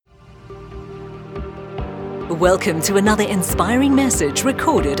Welcome to another inspiring message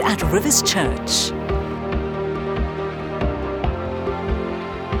recorded at Rivers Church.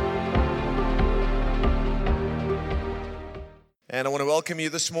 And I want to welcome you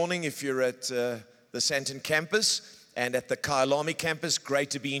this morning if you're at the Sandton campus and at the Kyalami campus. Great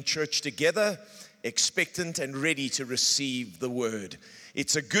to be in church together, expectant and ready to receive the word.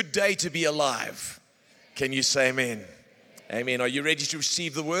 It's a good day to be alive. Can you say amen? Amen. Are you ready to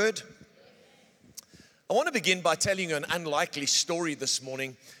receive the word? I want to begin by telling you an unlikely story this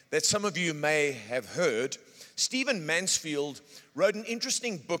morning that some of you may have heard. Stephen Mansfield wrote an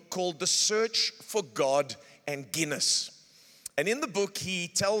interesting book called The Search for God and Guinness. And in the book, he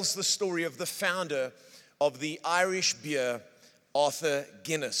tells the story of the founder of the Irish beer, Arthur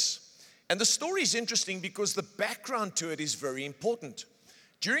Guinness. And the story is interesting because the background to it is very important.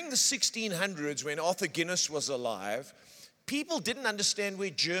 During the 1600s, when Arthur Guinness was alive, people didn't understand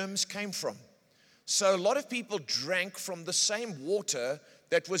where germs came from. So a lot of people drank from the same water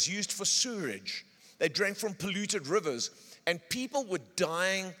that was used for sewerage. They drank from polluted rivers, and people were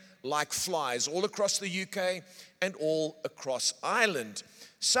dying like flies all across the UK and all across Ireland.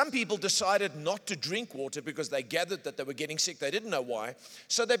 Some people decided not to drink water because they gathered that they were getting sick. They didn't know why.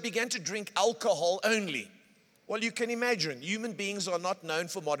 So they began to drink alcohol only. Well, you can imagine, human beings are not known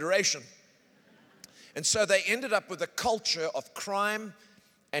for moderation. And so they ended up with a culture of crime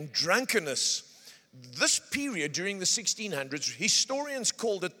and drunkenness. This period during the 1600s, historians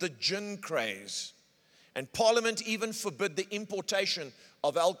called it the gin craze. And Parliament even forbid the importation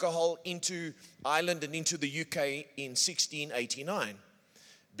of alcohol into Ireland and into the UK in 1689.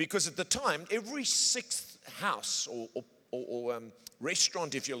 Because at the time, every sixth house or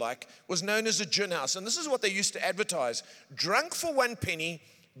restaurant, if you like, was known as a gin house. And this is what they used to advertise: drunk for 1 penny,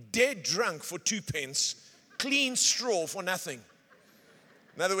 dead drunk for 2 pence, clean straw for nothing.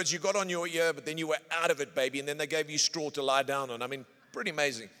 In other words, you got on your ear, but then you were out of it, baby, and then they gave you straw to lie down on. I mean, pretty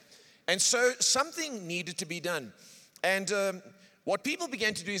amazing. And so something needed to be done. And what people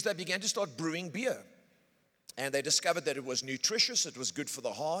began to do is they began to start brewing beer. And they discovered that it was nutritious, it was good for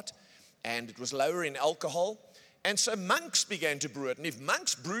the heart, and it was lower in alcohol. And so monks began to brew it. And if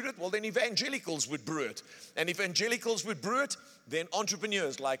monks brewed it, well, then evangelicals would brew it. And if evangelicals would brew it, then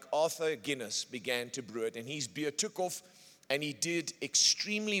entrepreneurs like Arthur Guinness began to brew it. And his beer took off. And he did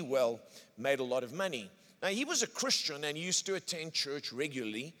extremely well, made a lot of money. Now, he was a Christian and he used to attend church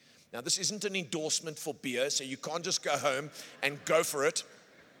regularly. Now, this isn't an endorsement for beer, so you can't just go home and go for it.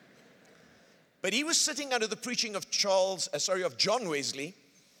 But he was sitting under the preaching of John Wesley.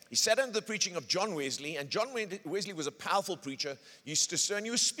 He sat under the preaching of John Wesley, and John Wesley was a powerful preacher. He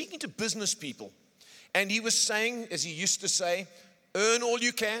was speaking to business people. And he was saying, as he used to say, earn all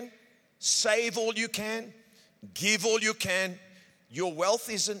you can, save all you can, give all you can. Your wealth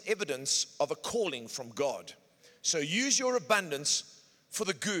is an evidence of a calling from God. So use your abundance for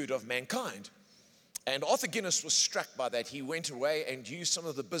the good of mankind. And Arthur Guinness was struck by that. He went away and used some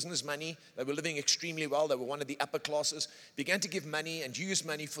of the business money. They were living extremely well. They were one of the upper classes. Began to give money and use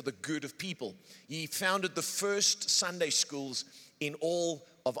money for the good of people. He founded the first Sunday schools in all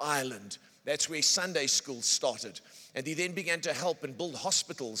of Ireland. That's where Sunday schools started. And he then began to help and build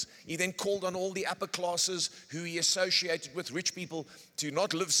hospitals. He then called on all the upper classes who he associated with, rich people, to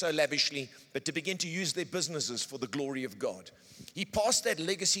not live so lavishly, but to begin to use their businesses for the glory of God. He passed that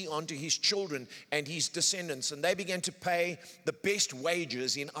legacy on to his children and his descendants, and they began to pay the best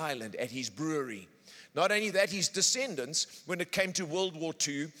wages in Ireland at his brewery. Not only that, his descendants, when it came to World War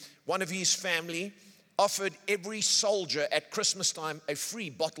II, one of his family offered every soldier at Christmas time a free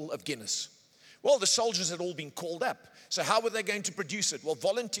bottle of Guinness. Well, the soldiers had all been called up. So how were they going to produce it? Well,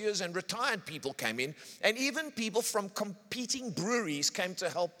 volunteers and retired people came in, and even people from competing breweries came to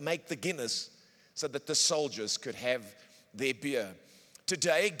help make the Guinness so that the soldiers could have their beer.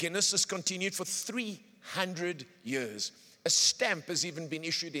 Today, Guinness has continued for 300 years. A stamp has even been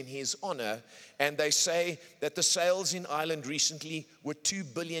issued in his honor, and they say that the sales in Ireland recently were 2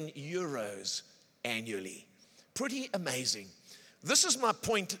 billion euros annually. Pretty amazing. This is my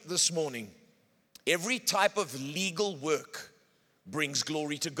point this morning. Every type of legal work brings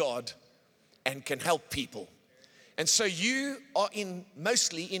glory to God and can help people. And so you are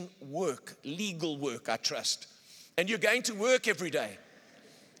mostly in work, legal work, I trust. And you're going to work every day.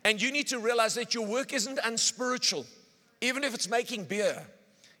 And you need to realize that your work isn't unspiritual. Even if it's making beer,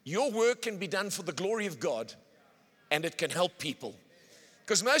 your work can be done for the glory of God and it can help people.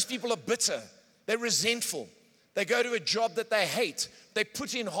 Because most people are bitter, they're resentful. They go to a job that they hate. They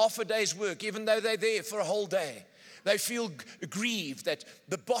put in half a day's work, even though they're there for a whole day. They feel grieved that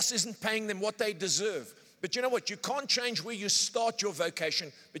the boss isn't paying them what they deserve. But you know what? You can't change where you start your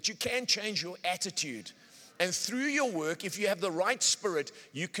vocation, but you can change your attitude. And through your work, if you have the right spirit,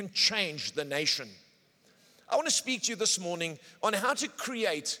 you can change the nation. I want to speak to you this morning on how to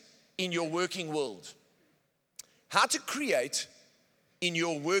create in your working world. How to create in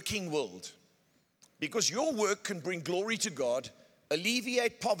your working world. Because your work can bring glory to God,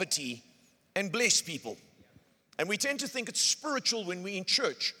 alleviate poverty, and bless people. And we tend to think it's spiritual when we're in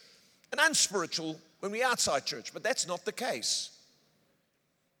church and unspiritual when we're outside church, but that's not the case.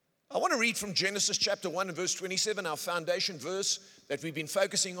 I want to read from Genesis chapter 1 and verse 27, our foundation verse that we've been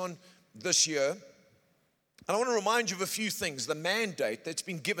focusing on this year. And I want to remind you of a few things, the mandate that's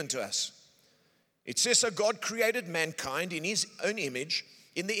been given to us. It says, so God created mankind in his own image.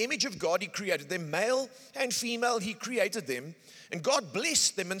 In the image of God, he created them, male and female, he created them. And God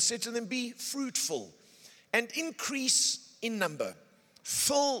blessed them and said to them, be fruitful and increase in number.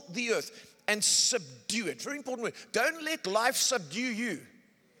 Fill the earth and subdue it. Very important word. Don't let life subdue you.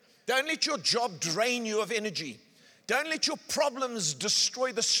 Don't let your job drain you of energy. Don't let your problems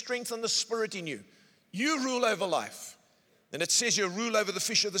destroy the strength and the spirit in you. You rule over life. And it says you rule over the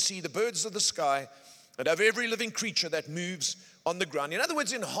fish of the sea, the birds of the sky, and over every living creature that moves on the ground. In other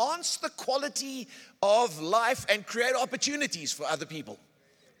words, enhance the quality of life and create opportunities for other people.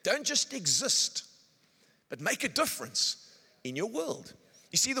 Don't just exist, but make a difference in your world.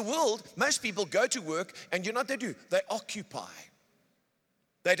 You see, the world, most people go to work, and you know what they do? They occupy.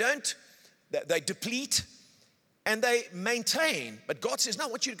 They deplete, and they maintain. But God says, no, I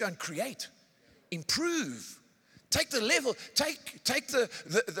want you to go and create, improve. Take the level, take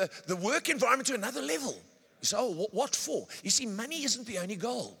the work environment to another level. You say, oh, what for? You see, money isn't the only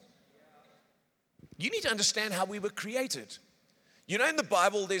goal. You need to understand how we were created. You know, in the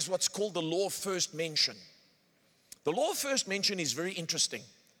Bible, there's what's called the law of first mention. The law of first mention is very interesting.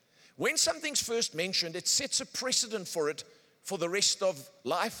 When something's first mentioned, it sets a precedent for it for the rest of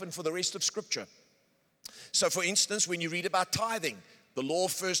life and for the rest of Scripture. So, for instance, when you read about tithing, the law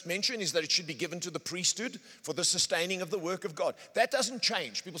of first mention is that it should be given to the priesthood for the sustaining of the work of God. That doesn't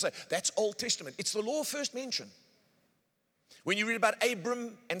change. People say, that's Old Testament. It's the law of first mention. When you read about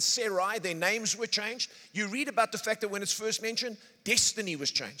Abram and Sarai, their names were changed. You read about the fact that when it's first mentioned, destiny was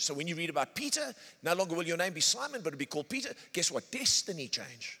changed. So when you read about Peter, no longer will your name be Simon, but it'll be called Peter. Guess what? Destiny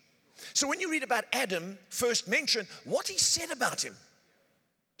changed. So when you read about Adam, first mention, what he said about him,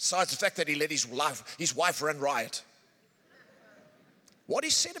 besides the fact that he let his wife run riot. What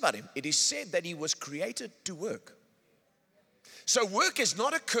is said about him? It is said that he was created to work. So work is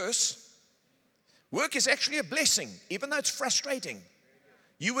not a curse. Work is actually a blessing, even though it's frustrating.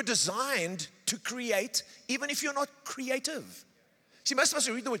 You were designed to create, even if you're not creative. See, most of us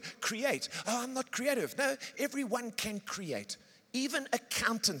read the word create. Oh, I'm not creative. No, everyone can create. Even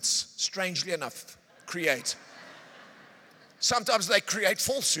accountants, strangely enough, create. Sometimes they create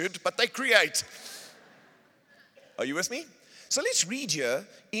falsehood, but they create. Are you with me? So let's read here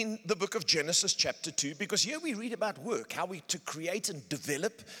in the book of Genesis chapter 2, because here we read about work, how we to create and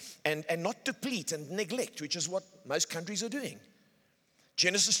develop and not deplete and neglect, which is what most countries are doing.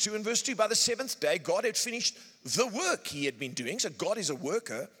 Genesis 2 and verse 2, by the seventh day, God had finished the work he had been doing. So God is a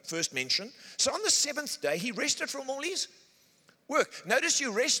worker, first mention. So on the seventh day, he rested from all his work. Notice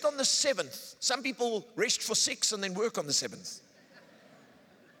you rest on the seventh. Some people rest for 6 and then work on the seventh.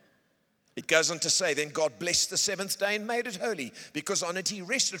 It goes on to say, then God blessed the seventh day and made it holy, because on it he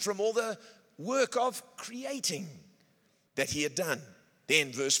rested from all the work of creating that he had done.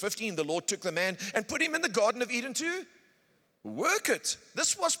 Then verse 15, the Lord took the man and put him in the Garden of Eden to work it.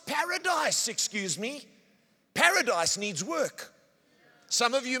 This was paradise, excuse me. Paradise needs work.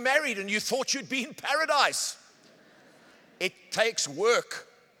 Some of you married and you thought you'd be in paradise. It takes work.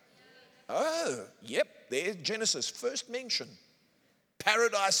 Oh, yep, there's Genesis, first mention.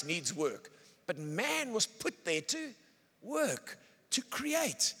 Paradise needs work. But man was put there to work, to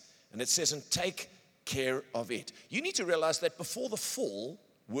create. And it says, and take care of it. You need to realize that before the fall,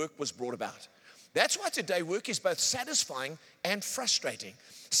 work was brought about. That's why today work is both satisfying and frustrating.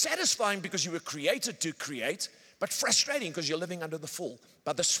 Satisfying because you were created to create, but frustrating because you're living under the fall.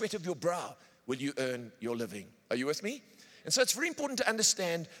 By the sweat of your brow will you earn your living. Are you with me? And so it's very important to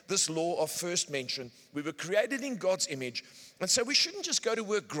understand this law of first mention. We were created in God's image. And so we shouldn't just go to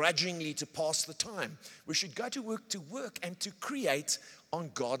work grudgingly to pass the time. We should go to work and to create on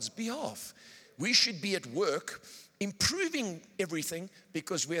God's behalf. We should be at work improving everything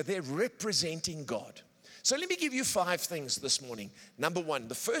because we're there representing God. So let me give you 5 things this morning. Number 1,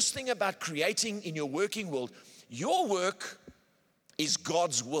 the first thing about creating in your working world, your work is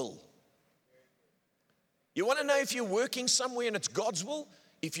God's will. You want to know if you're working somewhere and it's God's will?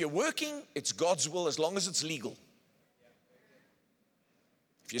 If you're working, it's God's will as long as it's legal.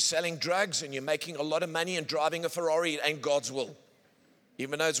 If you're selling drugs and you're making a lot of money and driving a Ferrari, it ain't God's will.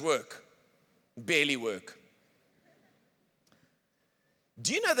 Even though it's work, barely work.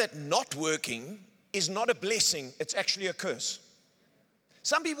 Do you know that not working is not a blessing, it's actually a curse?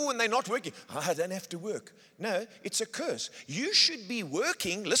 Some people, when they're not working, I don't have to work. No, it's a curse. You should be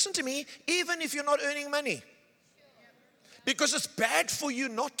working, listen to me, even if you're not earning money. Because it's bad for you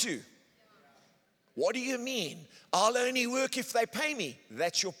not to. What do you mean? I'll only work if they pay me.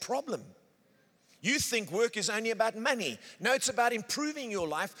 That's your problem. You think work is only about money. No, it's about improving your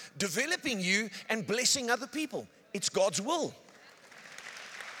life, developing you, and blessing other people. It's God's will.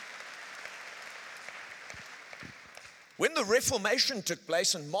 When the Reformation took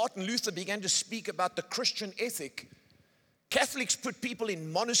place and Martin Luther began to speak about the Christian ethic, Catholics put people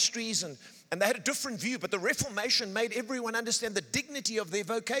in monasteries and they had a different view, but the Reformation made everyone understand the dignity of their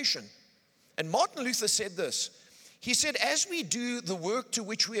vocation. And Martin Luther said this. He said, as we do the work to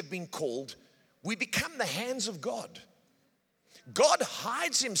which we have been called, we become the hands of God. God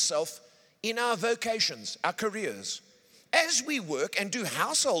hides himself in our vocations, our careers. As we work and do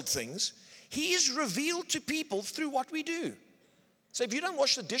household things, he is revealed to people through what we do. So if you don't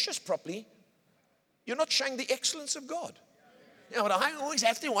wash the dishes properly, you're not showing the excellence of God. You know, I always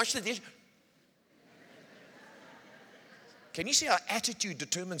have to wash the dishes. Can you see how attitude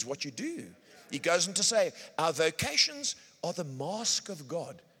determines what you do? He goes on to say, our vocations are the mask of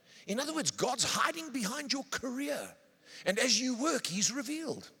God. In other words, God's hiding behind your career. And as you work, he's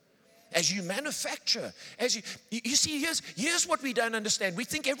revealed. As you manufacture, you see, here's what we don't understand. We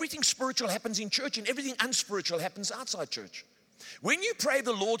think everything spiritual happens in church and everything unspiritual happens outside church. When you pray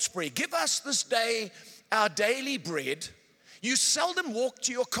the Lord's Prayer, give us this day our daily bread, you seldom walk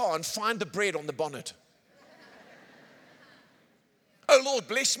to your car and find the bread on the bonnet. Oh Lord,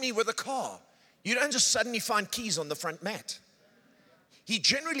 bless me with a car. You don't just suddenly find keys on the front mat. He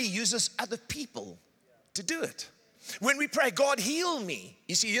generally uses other people to do it. When we pray, God, heal me.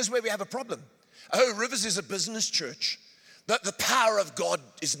 You see, here's where we have a problem. Oh, Rivers is a business church. The power of God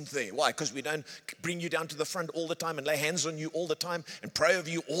isn't there. Why? Because we don't bring you down to the front all the time and lay hands on you all the time and pray over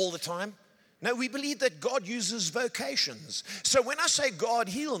you all the time. No, we believe that God uses vocations. So when I say, God,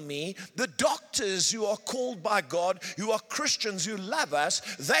 heal me, the doctors who are called by God, who are Christians, who love us,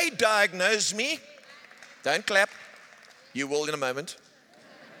 they diagnose me. Don't clap. You will in a moment.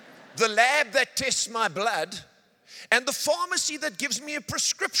 The lab that tests my blood and the pharmacy that gives me a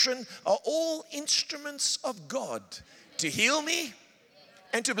prescription are all instruments of God to heal me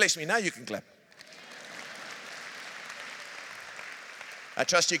and to bless me. Now you can clap. I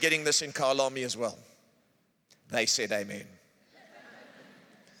trust you're getting this in Kyalami as well. They said amen.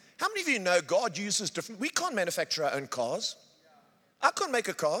 How many of you know God uses different? We can't manufacture our own cars. I can't make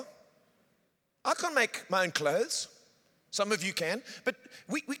a car. I can't make my own clothes. Some of you can. But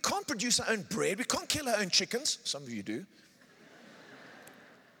we can't produce our own bread. We can't kill our own chickens. Some of you do.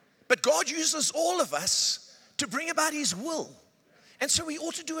 But God uses all of us to bring about his will. And so we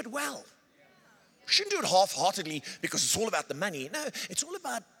ought to do it well. We shouldn't do it half-heartedly because it's all about the money. No, it's all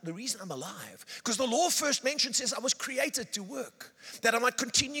about the reason I'm alive. Because the law first mentioned says I was created to work, that I might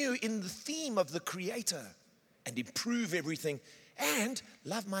continue in the theme of the Creator and improve everything and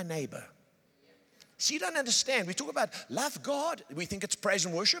love my neighbor. See, you don't understand. We talk about love God. We think it's praise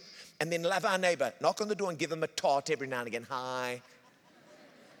and worship. And then love our neighbor. Knock on the door and give them a tart every now and again. Hi.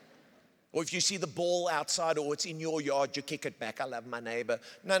 Or if you see the ball outside or it's in your yard, you kick it back. I love my neighbor.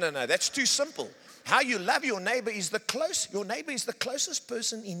 No. That's too simple. How you love your neighbor is your neighbor is the closest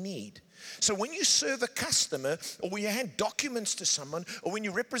person in need. So when you serve a customer or when you hand documents to someone or when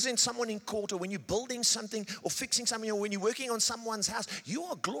you represent someone in court or when you're building something or fixing something or when you're working on someone's house, you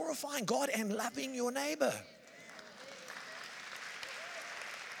are glorifying God and loving your neighbor.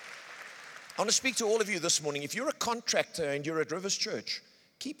 I want to speak to all of you this morning. If you're a contractor and you're at Rivers Church,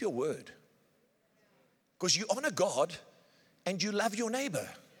 keep your word. Because you honor God and you love your neighbor.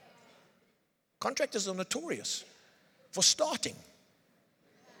 Contractors are notorious for starting.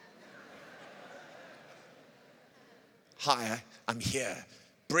 Hi, I'm here.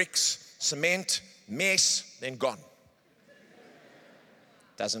 Bricks, cement, mess, then gone.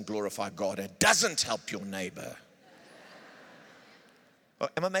 Doesn't glorify God. It doesn't help your neighbor. Oh,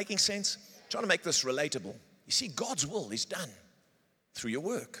 am I making sense? I'm trying to make this relatable. You see, God's will is done through your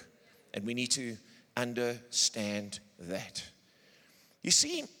work. And we need to understand that. You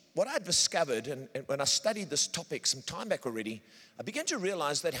see, what I've discovered, and when I studied this topic some time back already, I began to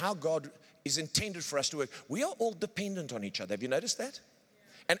realize that how God is intended for us to work. We are all dependent on each other. Have you noticed that?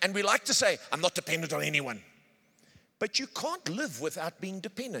 And we like to say, I'm not dependent on anyone. But you can't live without being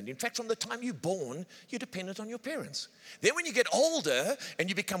dependent. In fact, from the time you're born, you're dependent on your parents. Then when you get older and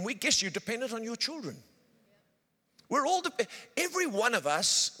you become weak, guess you're dependent on your children. We're all, every one of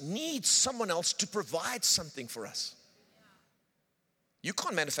us needs someone else to provide something for us. You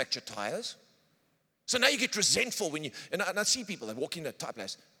can't manufacture tires. So now you get resentful when you, and I see people that walk in a tire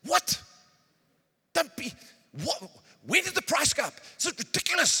place. What? Don't be, what? Where did the price go up? This is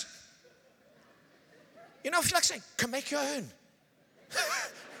ridiculous. You know, I feel like saying, go make your own.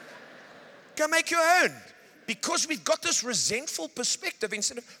 Go make your own. Because we've got this resentful perspective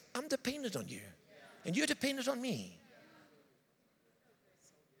instead of, I'm dependent on you. And you're dependent on me.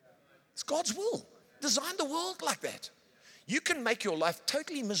 It's God's will. Design the world like that. You can make your life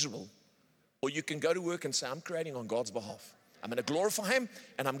totally miserable, or you can go to work and say, I'm creating on God's behalf. I'm going to glorify Him,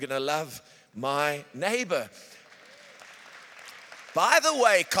 and I'm going to love my neighbor. By the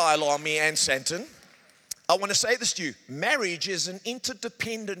way, Kyalami and Santon, I want to say this to you. Marriage is an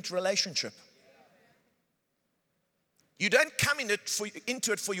interdependent relationship. You don't come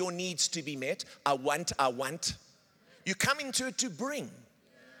into it for your needs to be met. I want. You come into it to bring.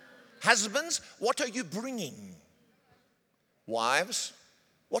 Husbands, what are you bringing? Wives,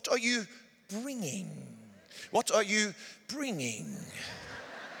 what are you bringing? What are you bringing?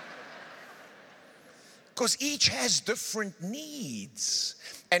 Because each has different needs.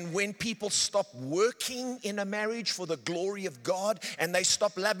 And when people stop working in a marriage for the glory of God and they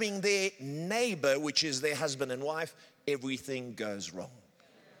stop loving their neighbor, which is their husband and wife, everything goes wrong.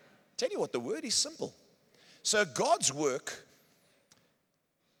 Tell you what, the word is simple. So God's work,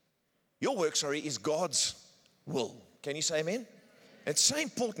 your work, is God's will. Can you say amen? It's so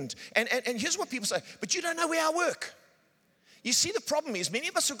important. And here's what people say, but you don't know where I work. You see, the problem is many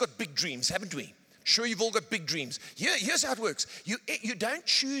of us have got big dreams, haven't we? Sure, you've all got big dreams. Here's how it works. You don't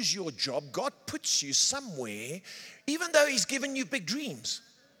choose your job. God puts you somewhere, even though He's given you big dreams.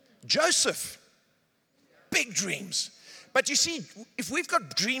 Joseph, big dreams. But you see, if we've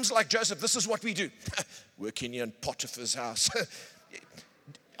got dreams like Joseph, this is what we do. Working in Potiphar's house.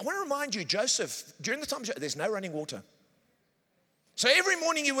 I want to remind you, Joseph, during the time, there's no running water. So every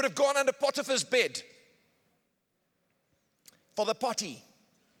morning he would have gone under Potiphar's bed for the potty.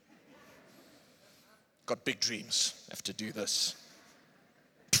 Got big dreams, have to do this.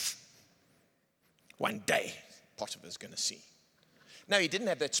 One day, Potiphar's going to see. No, he didn't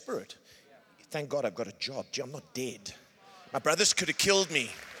have that spirit. Thank God I've got a job. Gee, I'm not dead. My brothers could have killed me.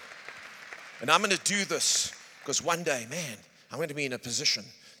 And I'm going to do this because one day, man, I'm going to be in a position.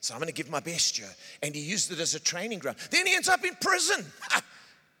 So I'm going to give my best here. And he used it as a training ground. Then he ends up in prison.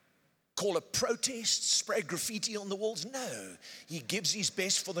 Call a protest, spray graffiti on the walls? No. He gives his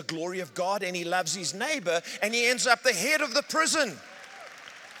best for the glory of God and he loves his neighbor and he ends up the head of the prison.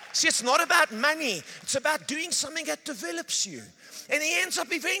 See, it's not about money. It's about doing something that develops you. And he ends up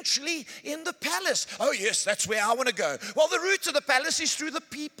eventually in the palace. Oh yes, that's where I want to go. Well, the route to the palace is through the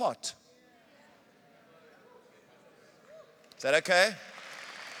pea pot. Is that okay?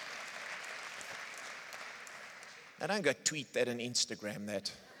 Now don't go tweet that and Instagram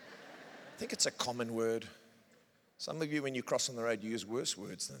that. I think it's a common word. Some of you, when you cross on the road, you use worse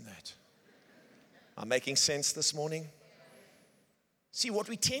words than that. Am I making sense this morning? See, what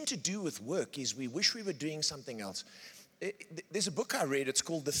we tend to do with work is we wish we were doing something else. There's a book I read, it's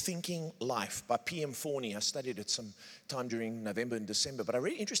called The Thinking Life by P.M. Forney. I studied it some time during November and December, but I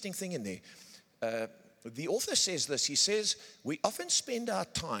read an interesting thing in there. The author says this, he says, we often spend our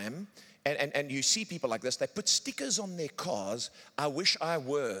time, and you see people like this, they put stickers on their cars, I wish I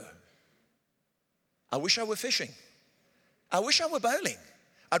were. I wish I were fishing. I wish I were bowling.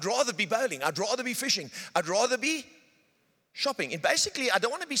 I'd rather be bowling. I'd rather be fishing. I'd rather be shopping. And basically, I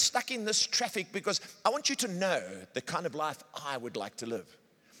don't want to be stuck in this traffic because I want you to know the kind of life I would like to live.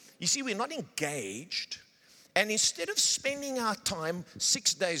 You see, we're not engaged. And instead of spending our time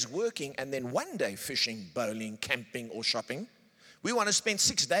 6 days working and then 1 day fishing, bowling, camping, or shopping, we want to spend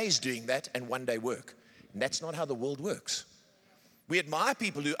 6 days doing that and 1 day work. And that's not how the world works. We admire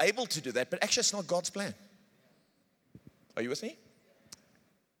people who are able to do that, but actually it's not God's plan. Are you with me?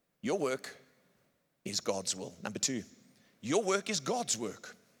 Your work is God's will. Number 2, your work is God's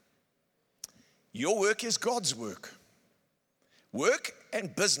work. Your work is God's work. Work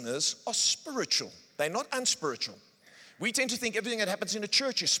and business are spiritual. They're not unspiritual. We tend to think everything that happens in a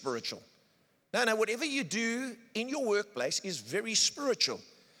church is spiritual. No, whatever you do in your workplace is very spiritual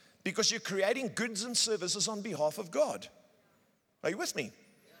because you're creating goods and services on behalf of God. Are you with me?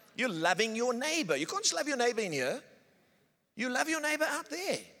 You're loving your neighbor. You can't just love your neighbor in here. You love your neighbor out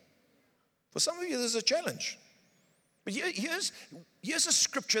there. For some of you, there's a challenge. But here's a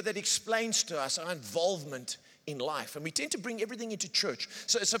scripture that explains to us our involvement in life, and we tend to bring everything into church.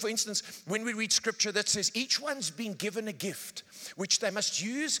 So for instance, when we read scripture that says each one's been given a gift which they must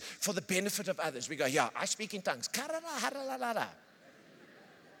use for the benefit of others, we go, yeah, I speak in tongues.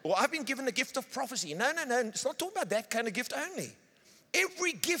 Or I've been given a gift of prophecy. No, it's not talking about that kind of gift only.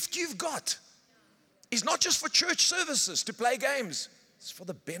 Every gift you've got is not just for church services to play games. It's for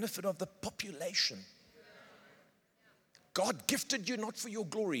the benefit of the population. God gifted you not for your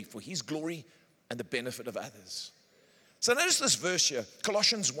glory, for his glory and the benefit of others. So notice this verse here,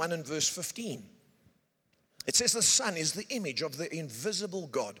 Colossians 1 and verse 15. It says the Son is the image of the invisible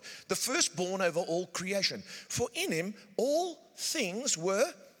God, the firstborn over all creation. For in him all things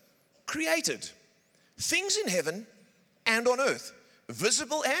were created, things in heaven and on earth,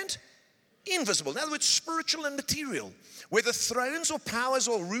 visible and invisible. In other words, spiritual and material. Whether thrones or powers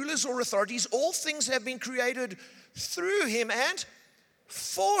or rulers or authorities, all things have been created through him and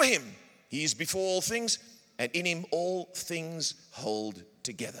for him. He is before all things, and in him all things hold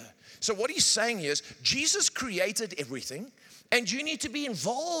together. So what he's saying here is Jesus created everything, and you need to be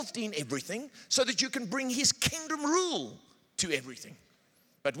involved in everything so that you can bring his kingdom rule to everything.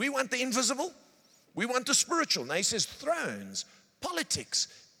 But we want the invisible, we want the spiritual. Now he says thrones, politics,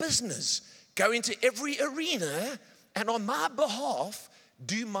 business, go into every arena and on my behalf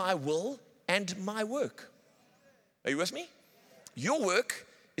do my will and my work. Are you with me? Your work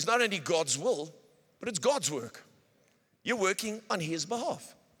is not only God's will, but it's God's work. You're working on his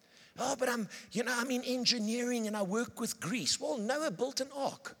behalf. Oh, but I'm in engineering and I work with grease. Well, Noah built an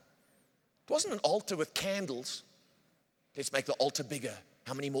ark. It wasn't an altar with candles. Let's make the altar bigger.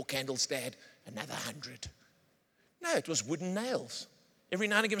 How many more candles, Dad? Another 100. No, it was wooden nails. Every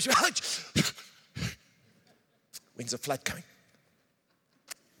now and again, when's the flood coming?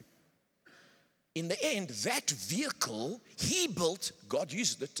 In the end, that vehicle he built, God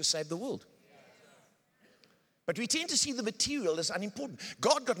used it to save the world. But we tend to see the material as unimportant.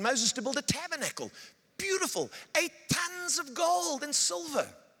 God got Moses to build a tabernacle. Beautiful. 8 tons of gold and silver.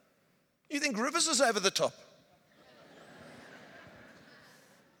 You think Rivers is over the top?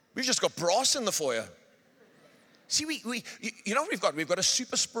 We've just got brass in the foyer. See, you know what we've got? We've got a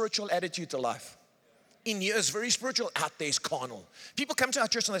super spiritual attitude to life. In here is very spiritual, out there is carnal. People come to our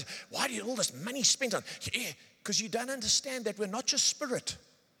church and they say, why do you all this money spent on? Yeah, because you don't understand that we're not just spirit.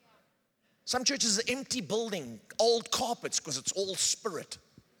 Some churches are empty building, old carpets, because it's all spirit.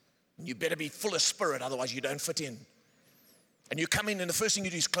 And you better be full of spirit, otherwise you don't fit in. And you come in and the first thing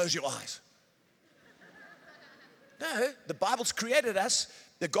you do is close your eyes. No, the Bible's created us,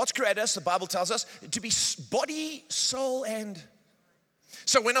 that God's created us, the Bible tells us, to be body, soul, and...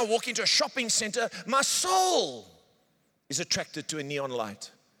 So when I walk into a shopping center, my soul is attracted to a neon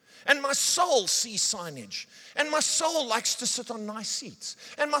light. And my soul sees signage. And my soul likes to sit on nice seats.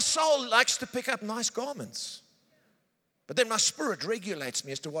 And my soul likes to pick up nice garments. But then my spirit regulates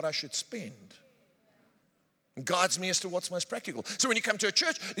me as to what I should spend. And guides me as to what's most practical. So when you come to a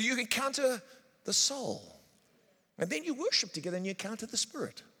church, you encounter the soul. And then you worship together and you encounter the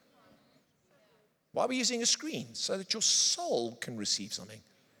spirit. Why are we using a screen? So that your soul can receive something.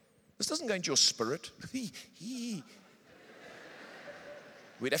 This doesn't go into your spirit.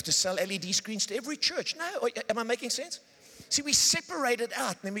 We'd have to sell LED screens to every church. No, am I making sense? See, we separate it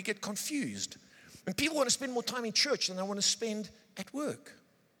out and then we get confused. And people want to spend more time in church than they want to spend at work.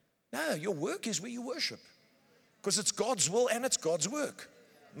 No, your work is where you worship. Because it's God's will and it's God's work.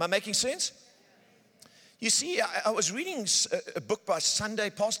 Am I making sense? You see, I was reading a book by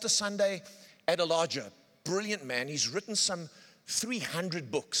Pastor Sunday Adelaja, brilliant man. He's written some 300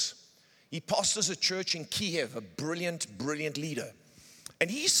 books. He pastors a church in Kiev, a brilliant, brilliant leader. And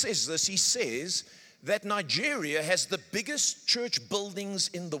he says this, he says that Nigeria has the biggest church buildings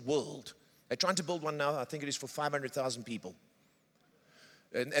in the world. They're trying to build one now, I think it is for 500,000 people.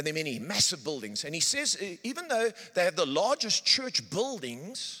 And there are many massive buildings. And he says, even though they have the largest church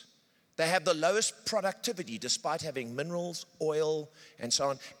buildings, they have the lowest productivity despite having minerals, oil, and so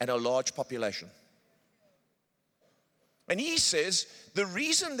on, and a large population. And he says the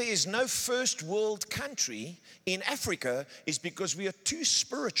reason there is no first world country in Africa is because we are too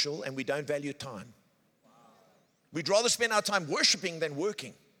spiritual and we don't value time. We'd rather spend our time worshiping than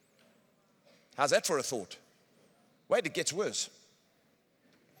working. How's that for a thought? Wait, it gets worse.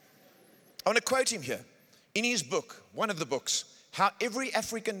 I want to quote him here. In his book, one of the books, How Every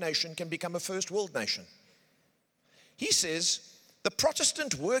African Nation Can Become a First World Nation. He says, the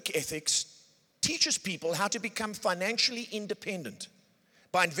Protestant work ethics teaches people how to become financially independent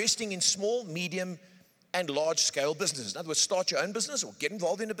by investing in small, medium, and large-scale businesses. In other words, start your own business or get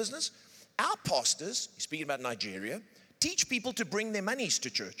involved in a business. Our pastors, speaking about Nigeria, teach people to bring their monies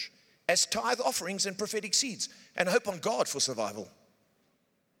to church as tithe offerings and prophetic seeds and hope on God for survival.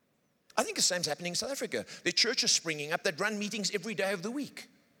 I think the same's happening in South Africa. Their church is springing up that run meetings every day of the week.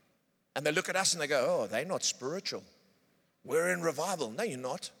 And they look at us and they go, oh, they're not spiritual. We're in revival. No, you're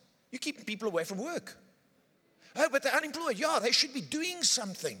not. You're keeping people away from work. Oh, but they're unemployed. Yeah, they should be doing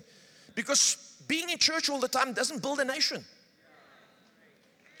something. Because being in church all the time doesn't build a nation.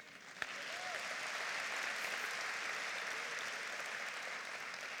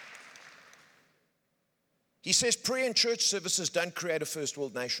 He says prayer and church services don't create a first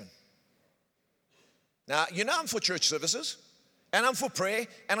world nation. Now, you know I'm for church services, and I'm for prayer,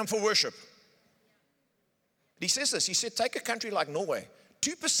 and I'm for worship. But he says this, he said, take a country like Norway.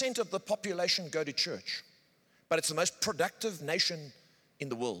 2% of the population go to church, but it's the most productive nation in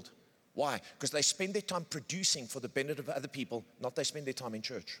the world. Why? Because they spend their time producing for the benefit of other people, not they spend their time in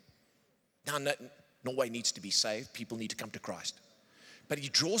church. Now, Norway needs to be saved. People need to come to Christ. But he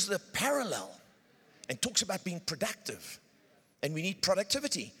draws the parallel and talks about being productive. And we need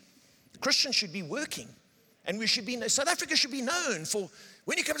productivity. Christians should be working. And South Africa should be known for,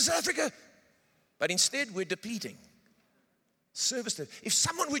 when you come to South Africa, but instead we're depleting. Service. If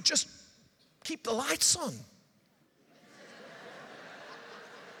someone would just keep the lights on.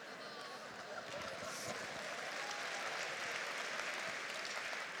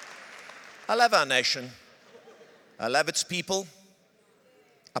 I love our nation. I love its people.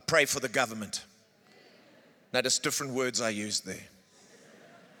 I pray for the government. Notice different words I used there.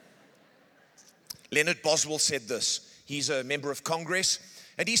 Leonard Boswell said this. He's a member of Congress.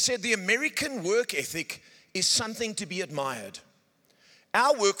 And he said the American work ethic is something to be admired.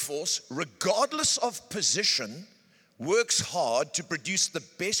 Our workforce, regardless of position, works hard to produce the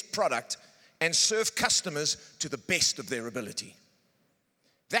best product and serve customers to the best of their ability.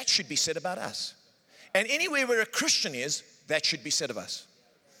 That should be said about us. And anywhere where a Christian is, that should be said of us.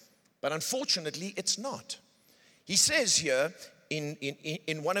 But unfortunately, it's not. He says here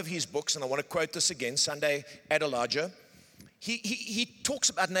in one of his books, and I want to quote this again, Sunday at Elijah, he talks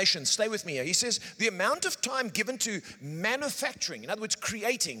about nations. Stay with me here. He says, the amount of time given to manufacturing, in other words,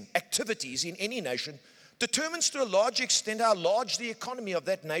 creating activities in any nation, determines to a large extent how large the economy of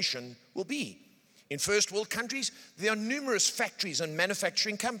that nation will be. In first world countries, there are numerous factories and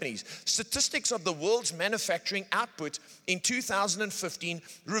manufacturing companies. Statistics of the world's manufacturing output in 2015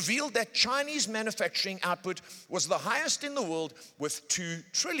 revealed that Chinese manufacturing output was the highest in the world with $2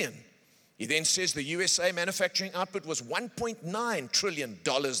 trillion. He then says the USA manufacturing output was $1.9 trillion,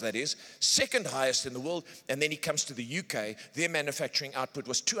 that is, second highest in the world. And then he comes to the UK. Their manufacturing output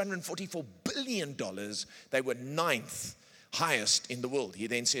was $244 billion. They were ninth highest in the world. He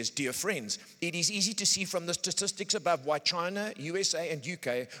then says, dear friends, it is easy to see from the statistics above why China, USA, and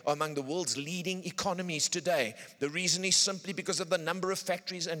UK are among the world's leading economies today. The reason is simply because of the number of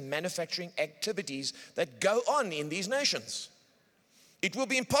factories and manufacturing activities that go on in these nations. It will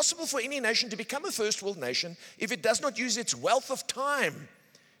be impossible for any nation to become a first world nation if it does not use its wealth of time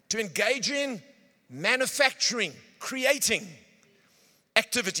to engage in manufacturing, creating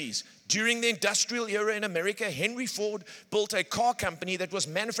activities. During the industrial era in America, Henry Ford built a car company that was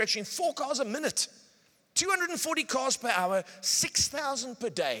manufacturing 4 cars a minute, 240 cars per hour, 6,000 per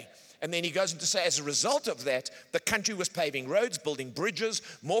day. And then he goes on to say, as a result of that, the country was paving roads, building bridges,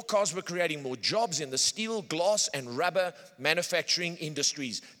 more cars were creating more jobs in the steel, glass, and rubber manufacturing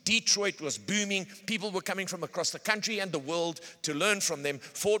industries. Detroit was booming. People were coming from across the country and the world to learn from them.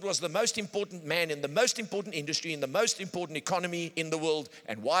 Ford was the most important man in the most important industry, in the most important economy in the world.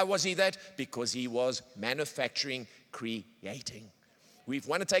 And why was he that? Because he was manufacturing, creating. We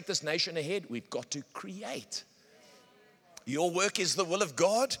want to take this nation ahead. We've got to create. Your work is the will of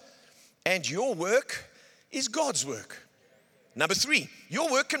God. And your work is God's work. Number 3, your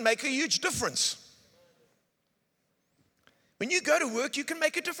work can make a huge difference. When you go to work, you can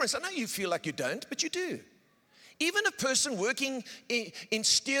make a difference. I know you feel like you don't, but you do. Even a person working in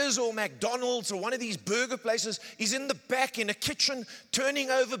Steers or McDonald's or one of these burger places is in the back in a kitchen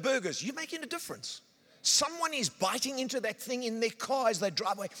turning over burgers. You're making a difference. Someone is biting into that thing in their car as they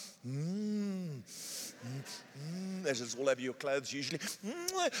drive away. As it's all over your clothes usually.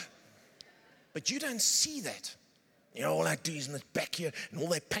 But you don't see that. You know, all I do is in the back here, and all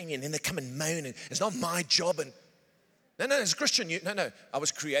they're paying, and then they come and moan, and it's not my job. And no, as a Christian, I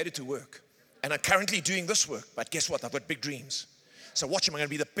was created to work. And I'm currently doing this work, but guess what? I've got big dreams. So watch them, I'm going to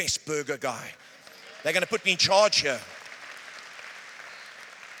be the best burger guy. They're going to put me in charge here.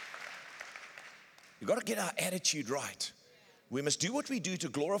 We've got to get our attitude right. We must do what we do to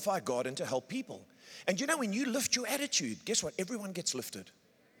glorify God and to help people. And you know, when you lift your attitude, guess what? Everyone gets lifted.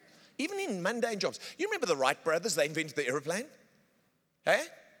 Even in mundane jobs. You remember the Wright brothers, they invented the airplane? Hey?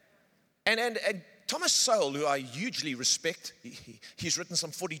 And Thomas Sowell, who I hugely respect, he's written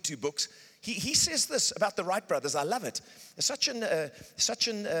some 42 books. He says this about the Wright brothers. I love it. It's such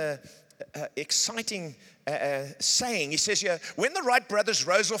an exciting saying. He says here, when the Wright brothers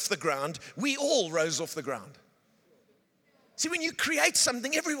rose off the ground, we all rose off the ground. See, when you create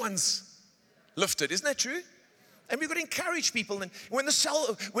something, everyone's lifted. Isn't that true? And we've got to encourage people. And when the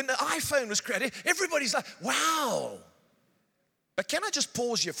iPhone was created, everybody's like, wow. But can I just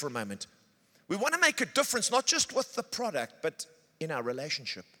pause here for a moment? We want to make a difference, not just with the product, but in our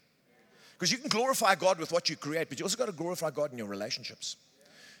relationship. Because you can glorify God with what you create, but you also got to glorify God in your relationships.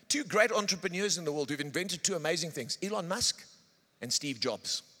 Two great entrepreneurs in the world who've invented two amazing things, Elon Musk and Steve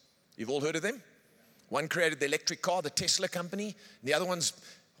Jobs. You've all heard of them? One created the electric car, the Tesla company. And the other one's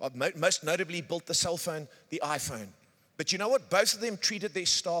most notably built the cell phone, the iPhone. But you know what? Both of them treated their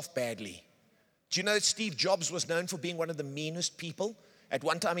staff badly. Do you know that Steve Jobs was known for being one of the meanest people? At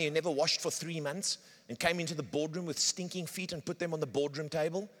one time, he never washed for 3 months and came into the boardroom with stinking feet and put them on the boardroom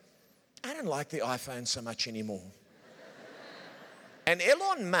table. I don't like the iPhone so much anymore. And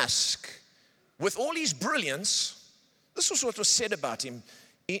Elon Musk, with all his brilliance, this was what was said about him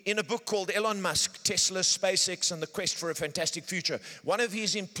in a book called Elon Musk, Tesla, SpaceX, and the Quest for a Fantastic Future. One of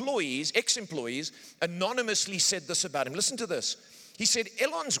his employees, ex-employees, anonymously said this about him. Listen to this. He said,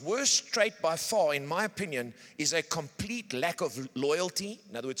 Elon's worst trait by far, in my opinion, is a complete lack of loyalty,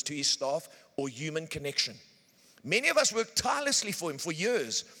 in other words, to his staff, or human connection. Many of us worked tirelessly for him for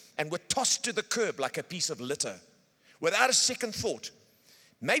years and were tossed to the curb like a piece of litter, without a second thought.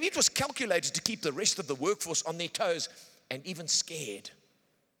 Maybe it was calculated to keep the rest of the workforce on their toes and even scared.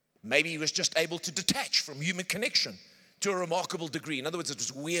 Maybe he was just able to detach from human connection to a remarkable degree. In other words, it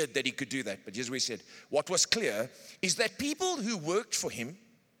was weird that he could do that. But here's what he said. What was clear is that people who worked for him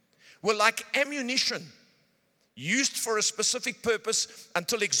were like ammunition used for a specific purpose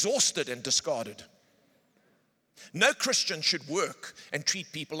until exhausted and discarded. No Christian should work and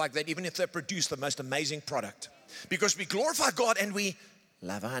treat people like that, even if they produce the most amazing product. Because we glorify God and we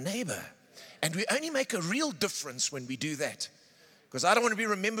love our neighbor. And we only make a real difference when we do that. Because I don't want to be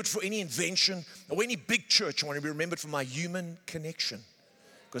remembered for any invention or any big church. I want to be remembered for my human connection.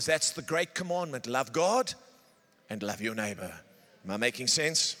 Because that's the great commandment. Love God and love your neighbor. Am I making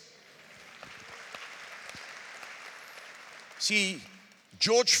sense? See,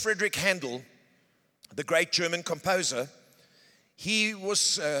 George Friedrich Handel, the great German composer, he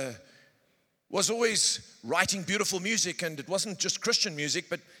was always writing beautiful music, and it wasn't just Christian music,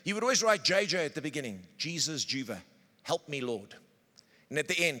 but he would always write JJ at the beginning, Jesus Juva, help me Lord. And at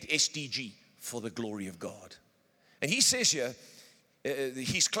the end, SDG, for the glory of God. And he says here,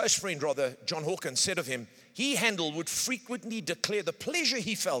 his close friend rather, John Hawkins, said of him, he, Handel, would frequently declare the pleasure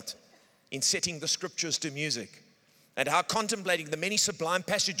he felt in setting the scriptures to music, and how contemplating the many sublime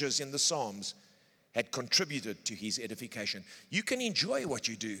passages in the Psalms had contributed to his edification. You can enjoy what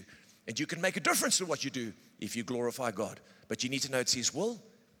you do, and you can make a difference to what you do if you glorify God. But you need to know it's his will,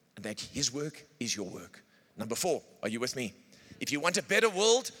 and that his work is your work. Number 4, are you with me? If you want a better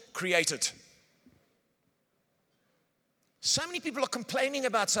world, create it. So many people are complaining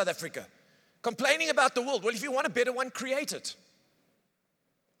about South Africa, complaining about the world. Well, if you want a better one, create it.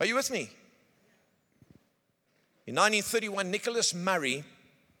 Are you with me? In 1931, Nicholas Murray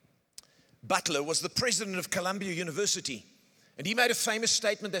Butler was the president of Columbia University, and he made a famous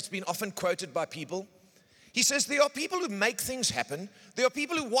statement that's been often quoted by people. He says, there are people who make things happen, there are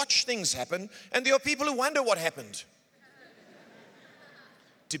people who watch things happen, and there are people who wonder what happened.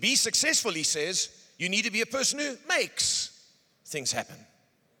 To be successful, he says, you need to be a person who makes things happen.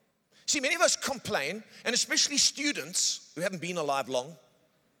 See, many of us complain, and especially students who haven't been alive long,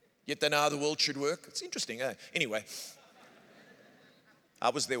 yet they know how the world should work. It's interesting. Anyway, I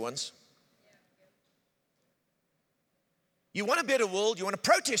was there once. You want a better world, you want to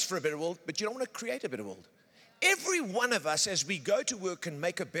protest for a better world, but you don't want to create a better world. Every one of us, as we go to work, can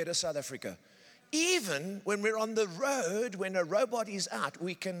make a better South Africa. Even when we're on the road, when a robot is out,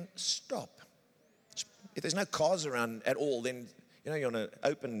 we can stop. If there's no cars around at all, then you're on an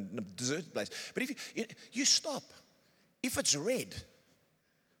open, deserted place. But if you stop. If it's red,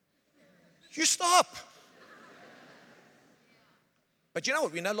 you stop. But you know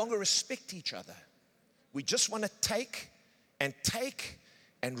what? We no longer respect each other. We just want to take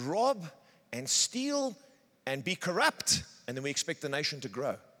and rob and steal and be corrupt, and then we expect the nation to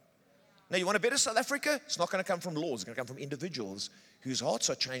grow. Now, you want a better South Africa? It's not going to come from laws. It's going to come from individuals whose hearts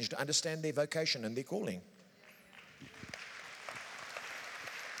are changed to understand their vocation and their calling.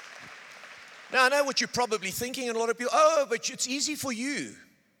 Now, I know what you're probably thinking, and a lot of people, but it's easy for you.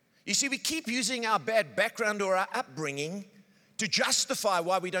 You see, we keep using our bad background or our upbringing to justify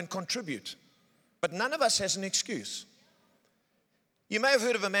why we don't contribute. But none of us has an excuse. You may have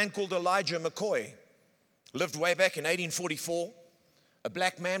heard of a man called Elijah McCoy. Lived way back in 1844. A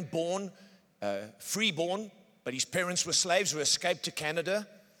black man born, freeborn, but his parents were slaves who escaped to Canada.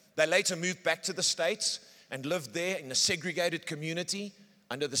 They later moved back to the States and lived there in a segregated community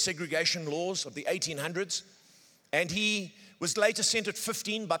under the segregation laws of the 1800s. And he was later sent at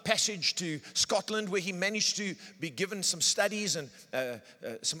 15 by passage to Scotland, where he managed to be given some studies and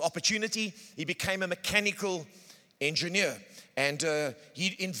some opportunity. He became a mechanical engineer. And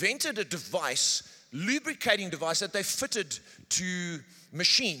he invented a device, lubricating device that they fitted to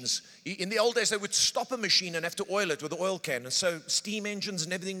machines. In the old days, they would stop a machine and have to oil it with an oil can. And so steam engines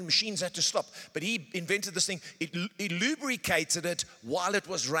and everything, machines had to stop. But he invented this thing. He lubricated it while it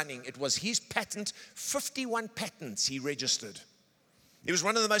was running. It was his patent. 51 patents he registered. He was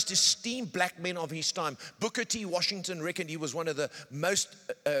one of the most esteemed black men of his time. Booker T. Washington reckoned he was one of the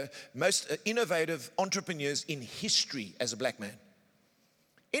most innovative entrepreneurs in history as a black man.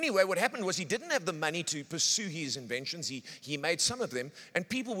 Anyway, what happened was he didn't have the money to pursue his inventions. He made some of them, and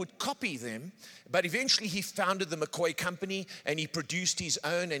people would copy them. But eventually he founded the McCoy Company, and he produced his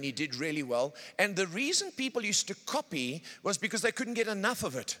own, and he did really well. And the reason people used to copy was because they couldn't get enough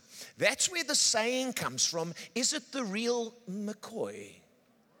of it. That's where the saying comes from, is it the real McCoy?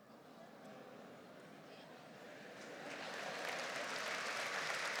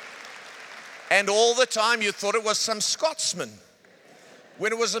 And all the time you thought it was some Scotsman,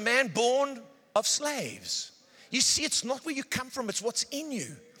 when it was a man born of slaves. You see, it's not where you come from, it's what's in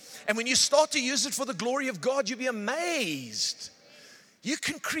you. And when you start to use it for the glory of God, you'll be amazed. You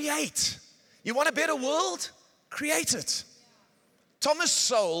can create. You want a better world? Create it. Thomas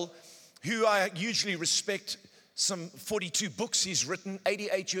Sowell, who I hugely respect, some 42 books he's written,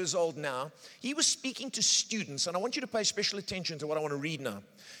 88 years old now, he was speaking to students, and I want you to pay special attention to what I want to read now.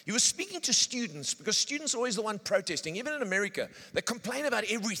 He was speaking to students because students are always the one protesting. Even in America, they complain about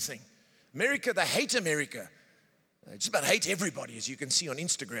everything. America, they hate America. They just about hate everybody, as you can see on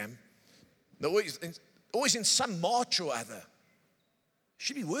Instagram. They're always in some march or other.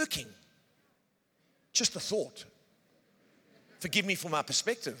 Should be working. Just a thought. Forgive me for my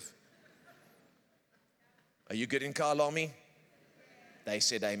perspective. Are you good in Kyalami? They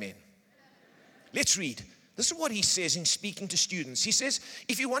said amen. Let's read. This is what he says in speaking to students. He says,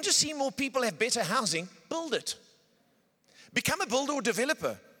 if you want to see more people have better housing, build it. Become a builder or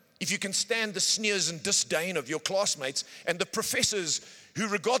developer if you can stand the sneers and disdain of your classmates and the professors who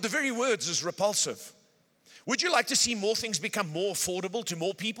regard the very words as repulsive. Would you like to see more things become more affordable to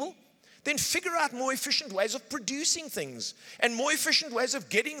more people? Then figure out more efficient ways of producing things and more efficient ways of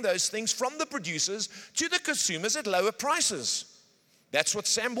getting those things from the producers to the consumers at lower prices. That's what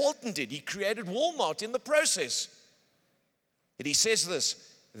Sam Walton did. He created Walmart in the process. And he says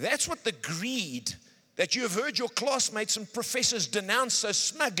this, that's what the greed that you have heard your classmates and professors denounce so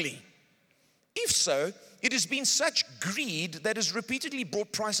smugly. If so, it has been such greed that has repeatedly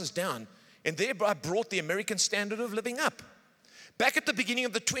brought prices down and thereby brought the American standard of living up. Back at the beginning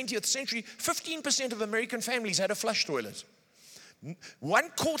of the 20th century, 15% of American families had a flush toilet.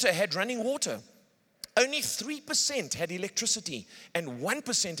 1/4 had running water. Only 3% had electricity, and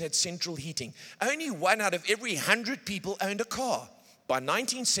 1% had central heating. Only 1 out of every 100 people owned a car. By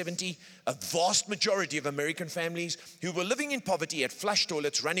 1970, a vast majority of American families who were living in poverty had flush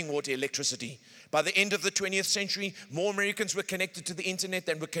toilets, running water, electricity. By the end of the 20th century, more Americans were connected to the internet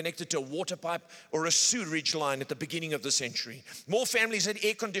than were connected to a water pipe or a sewerage line at the beginning of the century. More families had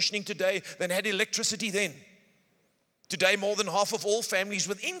air conditioning today than had electricity then. Today, more than half of all families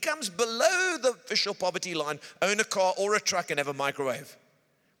with incomes below the official poverty line own a car or a truck and have a microwave.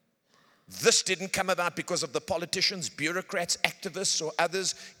 This didn't come about because of the politicians, bureaucrats, activists, or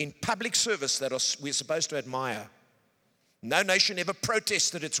others in public service that we're supposed to admire. No nation ever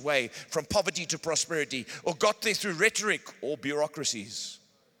protested its way from poverty to prosperity or got there through rhetoric or bureaucracies.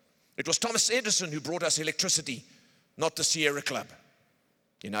 It was Thomas Edison who brought us electricity, not the Sierra Club.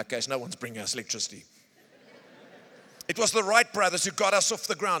 In our case, no one's bringing us electricity. It was the Wright brothers who got us off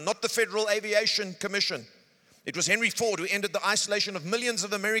the ground, not the Federal Aviation Commission. It was Henry Ford who ended the isolation of millions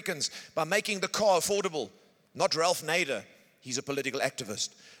of Americans by making the car affordable, not Ralph Nader. He's a political activist.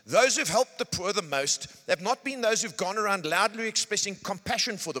 Those who've helped the poor the most have not been those who've gone around loudly expressing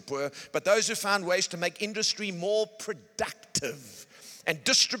compassion for the poor, but those who found ways to make industry more productive and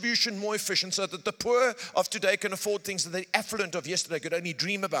distribution more efficient so that the poor of today can afford things that the affluent of yesterday could only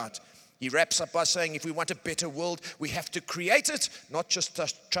dream about. He wraps up by saying, if we want a better world, we have to create it, not just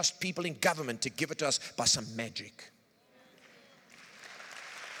trust people in government to give it to us by some magic.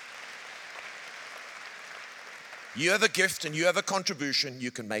 You have a gift and you have a contribution,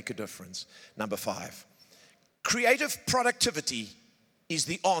 you can make a difference. Number 5, creative productivity is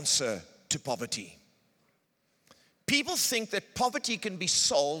the answer to poverty. People think that poverty can be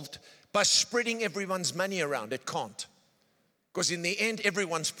solved by spreading everyone's money around. It can't. Because in the end,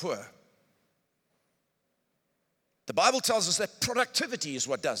 everyone's poor. The Bible tells us that productivity is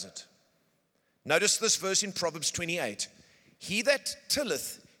what does it. Notice this verse in Proverbs 28. He that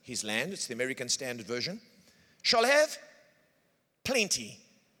tilleth his land, it's the American Standard Version, shall have plenty.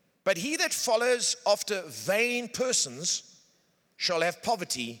 But he that follows after vain persons shall have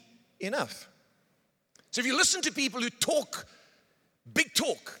poverty enough. So if you listen to people who talk, big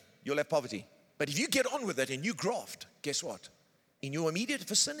talk, you'll have poverty. But if you get on with it and you graft, guess what? In your immediate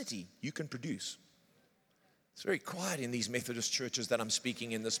vicinity, you can produce. It's very quiet in these Methodist churches that I'm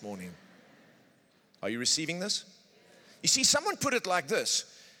speaking in this morning. Are you receiving this? You see, someone put it like this.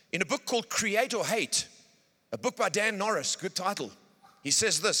 In a book called Create or Hate, a book by Dan Norris, good title. He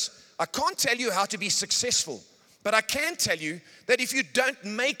says this: I can't tell you how to be successful, but I can tell you that if you don't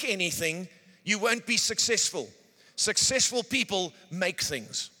make anything, you won't be successful. Successful people make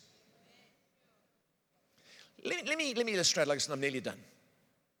things. Let me illustrate like this, and I'm nearly done.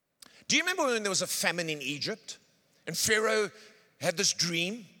 Do you remember when there was a famine in Egypt, and Pharaoh had this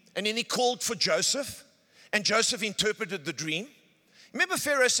dream, and then he called for Joseph, and Joseph interpreted the dream? Remember,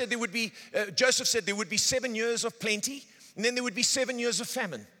 Pharaoh said Joseph said there would be 7 years of plenty, and then there would be 7 years of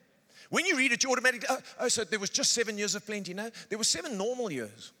famine. When you read it, you automatically, so there was just 7 years of plenty. No, there were 7 normal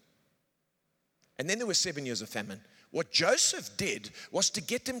years. And then there were 7 years of famine. What Joseph did was to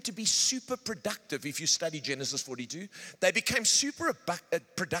get them to be super productive. If you study Genesis 42, they became super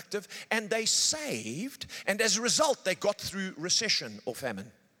productive and they saved. And as a result, they got through recession or famine.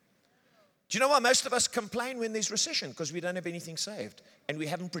 Do you know why most of us complain when there's recession? Because we don't have anything saved and we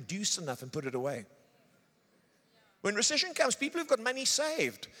haven't produced enough and put it away. When recession comes, people who've got money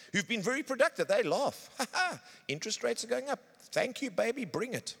saved, who've been very productive, they laugh. Interest rates are going up. Thank you, baby,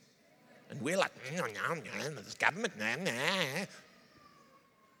 bring it. And we're like, this government,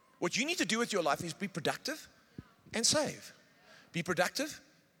 What you need to do with your life is be productive and save. Be productive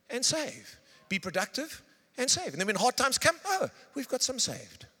and save. Be productive and save. And then when hard times come, we've got some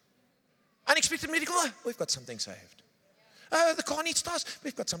saved. Unexpected medical, we've got something saved. The car needs stars,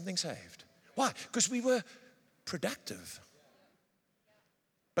 we've got something saved. Why? Because we were productive.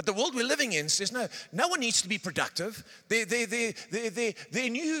 But the world we're living in says, no one needs to be productive. They're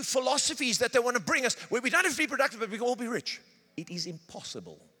new philosophies that they want to bring us where we don't have to be productive, but we can all be rich. It is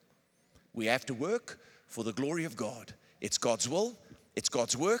impossible. We have to work for the glory of God. It's God's will. It's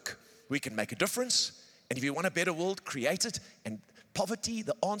God's work. We can make a difference. And if you want a better world, create it. And poverty,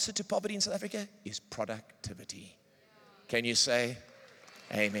 the answer to poverty in South Africa is productivity. Can you say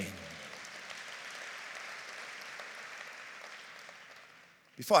amen?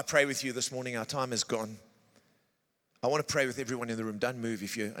 Before I pray with you this morning, our time is gone. I want to pray with everyone in the room. Don't move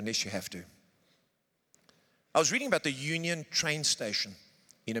unless you have to. I was reading about the Union train station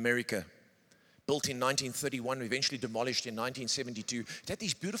in America, built in 1931, eventually demolished in 1972. It had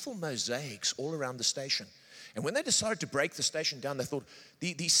these beautiful mosaics all around the station. And when they decided to break the station down, they thought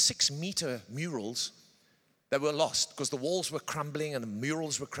these 6-meter murals, they were lost because the walls were crumbling and the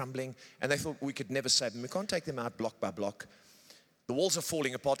murals were crumbling. And they thought we could never save them. We can't take them out block by block. The walls are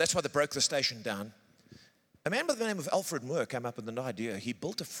falling apart. That's why they broke the station down. A man by the name of Alfred Moore came up with an idea. He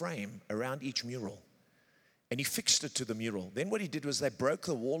built a frame around each mural, and he fixed it to the mural. Then what he did was they broke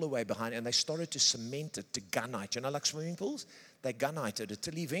the wall away behind, and they started to cement it, to gunite. You know, like swimming pools? They gunnited it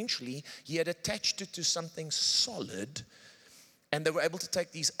till eventually he had attached it to something solid, and they were able to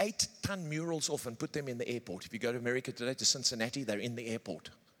take these 8-ton murals off and put them in the airport. If you go to America today, to Cincinnati, they're in the airport.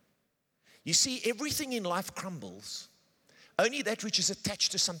 You see, everything in life crumbles. Only that which is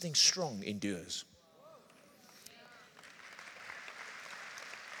attached to something strong endures.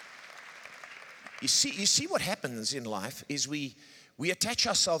 You see what happens in life is we attach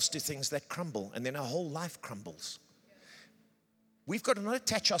ourselves to things that crumble, and then our whole life crumbles. We've got to not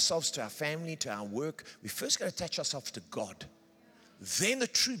attach ourselves to our family, to our work. We first got to attach ourselves to God. Then the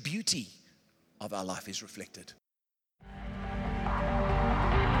true beauty of our life is reflected.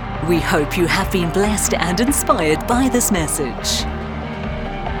 We hope you have been blessed and inspired by this message.